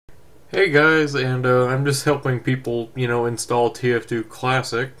Hey guys, and I'm just helping people, install TF2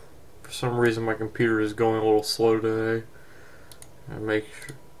 Classic. For some reason, my computer is going a little slow today.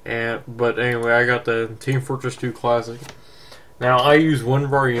 But anyway, I got the Team Fortress 2 Classic. Now I use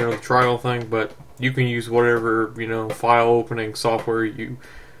WinRAR, the trial thing, but you can use whatever file opening software you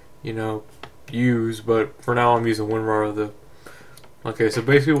know use. But for now, I'm using WinRAR. Okay, so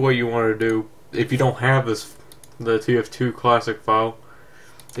basically, what you want to do if you don't have the TF2 Classic file.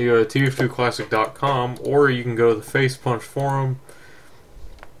 You go to TF2Classic.com, or you can go to the Face Punch forum,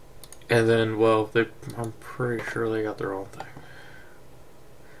 and then, I'm pretty sure they got their own thing,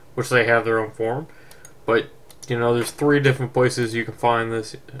 which they have their own forum, but, there's 3 different places you can find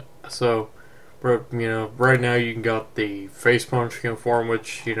this, so, right now you can got the Face Punch forum,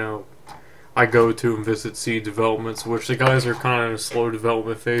 which, I go to and visit Seed Developments, which the guys are kind of in a slow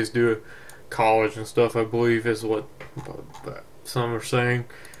development phase due to college and stuff, I believe, is what some are saying.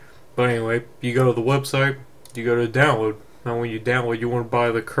 But anyway, you go to the website, you go to download. Now when you download, you want to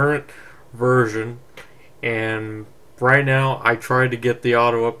buy the current version. And right now, I tried to get the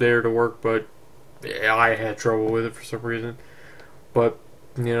auto updater to work, but I had trouble with it for some reason. But,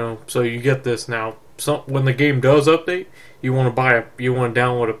 so you get this now. When the game does update, you want to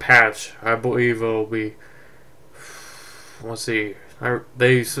download a patch. I believe it'll be, let's see,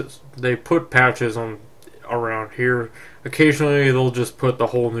 they put patches on around here. Occasionally they'll just put the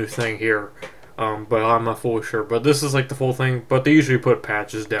whole new thing here, but I'm not fully sure. But this is like the full thing. But they usually put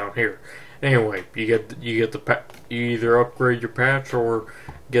patches down here. Anyway, you either upgrade your patch or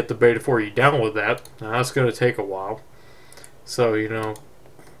get the beta 4. You download that. Now that's going to take a while, so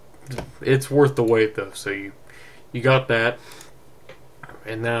it's worth the wait though. So you got that,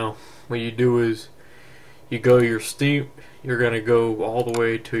 and now what you do is you go to your Steam. You're going to go all the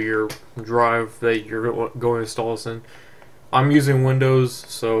way to your drive that you're going to install this in. I'm using Windows,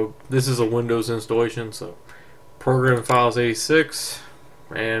 so this is a Windows installation. So program files 86,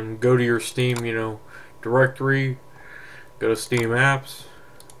 and go to your Steam, directory. Go to Steam apps,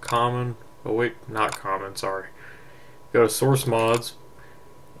 common. Oh wait, not common. Sorry. Go to source mods,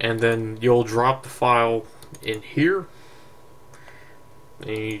 and then you'll drop the file in here.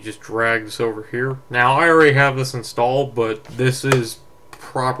 And you just drag this over here. Now, I already have this installed, but this is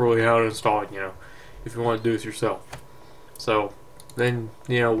properly how to install it, if you want to do this yourself. So, then,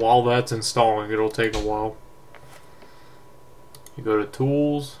 while that's installing, it'll take a while. You go to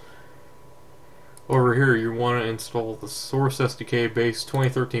Tools. Over here, you want to install the Source SDK based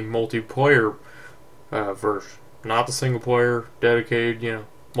 2013 multiplayer version. Not the single player, dedicated,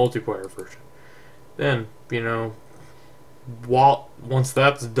 multiplayer version. Then, once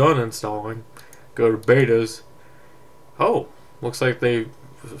that's done installing, go to betas. Oh, looks like they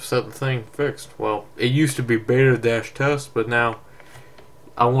set the thing fixed. Well, it used to be beta-test, but now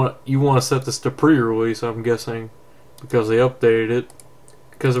you want to set this to pre-release, I'm guessing, because they updated it.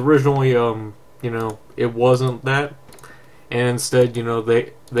 Because originally, it wasn't that, and instead,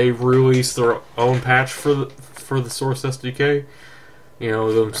 they released their own patch for the Source SDK,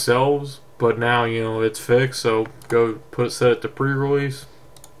 themselves. But now, it's fixed, so go set it to pre-release.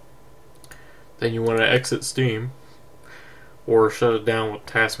 Then you want to exit Steam, or shut it down with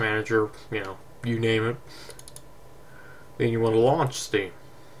Task Manager, you name it. Then you want to launch Steam.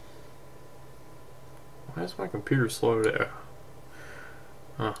 Why is my computer slow down?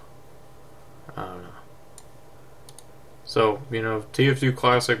 Huh. I don't know. So, TF2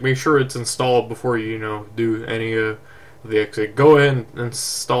 Classic, make sure it's installed before you, do any of the exit. Go ahead and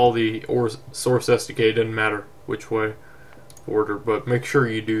install the Source SDK, doesn't matter which way order, but make sure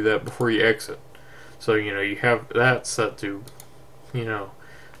you do that before you exit. So, you have that set to, the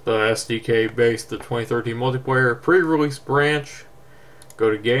SDK based, the 2013 multiplayer pre-release branch. Go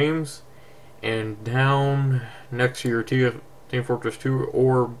to Games, and down next to your Team Fortress 2,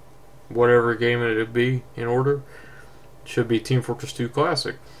 or whatever game it would be in order, should be Team Fortress 2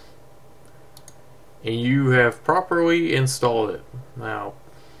 Classic. And you have properly installed it. Now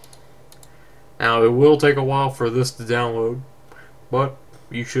it will take a while for this to download, but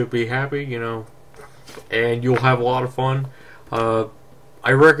you should be happy, and you'll have a lot of fun.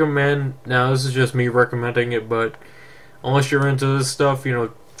 I recommend, now this is just me recommending it, but unless you're into this stuff,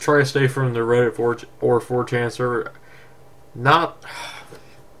 try to stay from the Reddit or 4chan server.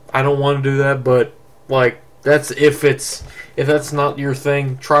 I don't want to do that, but that's if that's not your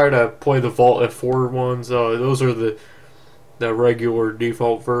thing. Try to play the Vault F4 ones. Those are the regular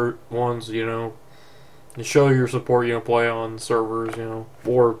default ones. And show your support. Play on servers.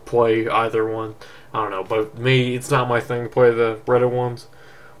 Or play either one. I don't know. But me, it's not my thing to play the Reddit ones.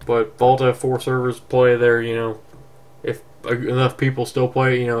 But Vault F4 servers, play there. If enough people still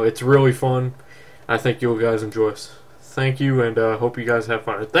play it. You know, it's really fun. I think you guys enjoy it. Thank you, and hope you guys have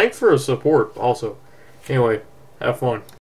fun. And thanks for the support also. Anyway, have fun.